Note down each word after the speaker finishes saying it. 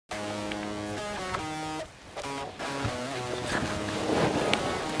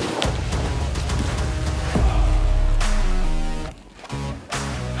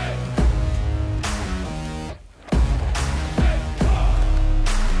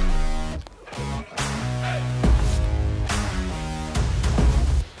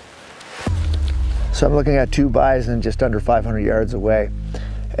So I'm looking at 2 bison just under 500 yards away,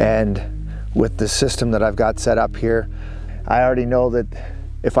 and with the system that I've got set up here, I already know that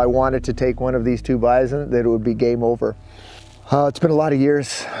if I wanted to take one of these 2 bison, that it would be game over. It's been a lot of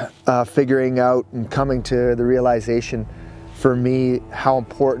years figuring out and coming to the realization for me how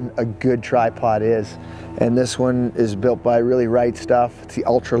important a good tripod is. And this one is built by Really Right Stuff. It's the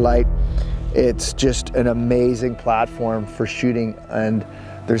ultralight. It's just an amazing platform for shooting, and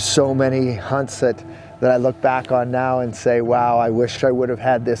there's so many hunts that I look back on now and say, wow, I wish I would have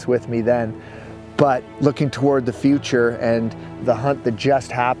had this with me then. But looking toward the future and the hunt that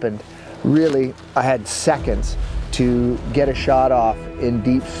just happened, really I had seconds to get a shot off in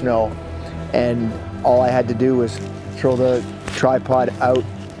deep snow, and all I had to do was throw the tripod out,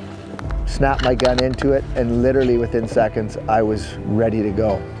 snap my gun into it, and literally within seconds I was ready to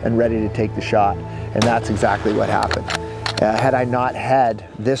go and ready to take the shot. And that's exactly what happened. Had I not had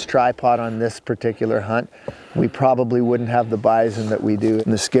this tripod on this particular hunt, we probably wouldn't have the bison that we do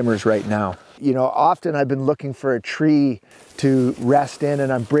in the skimmers right now. You know, often I've been looking for a tree to rest in,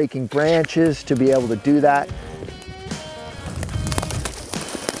 and I'm breaking branches to be able to do that.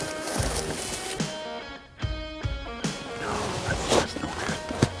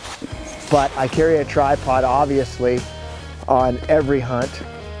 But I carry a tripod obviously on every hunt,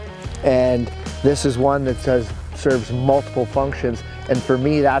 and this is one that serves multiple functions, and for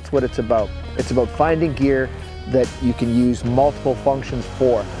me that's what it's about. It's about finding gear that you can use multiple functions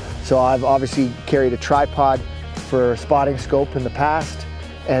for. So I've obviously carried a tripod for a spotting scope in the past,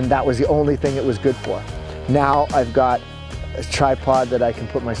 and that was the only thing it was good for. Now I've got a tripod that I can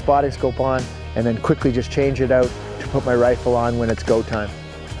put my spotting scope on and then quickly just change it out to put my rifle on when it's go time.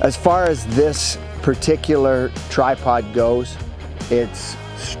 As far as this particular tripod goes, it's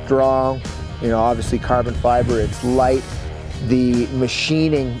strong, you know, obviously carbon fiber, it's light. The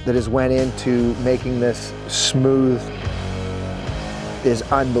machining that has went into making this smooth is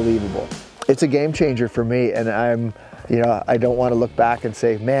unbelievable. It's a game changer for me, and I don't want to look back and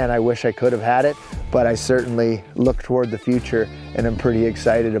say, man, I wish I could have had it, but I certainly look toward the future, and I'm pretty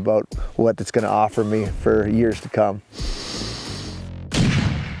excited about what it's going to offer me for years to come.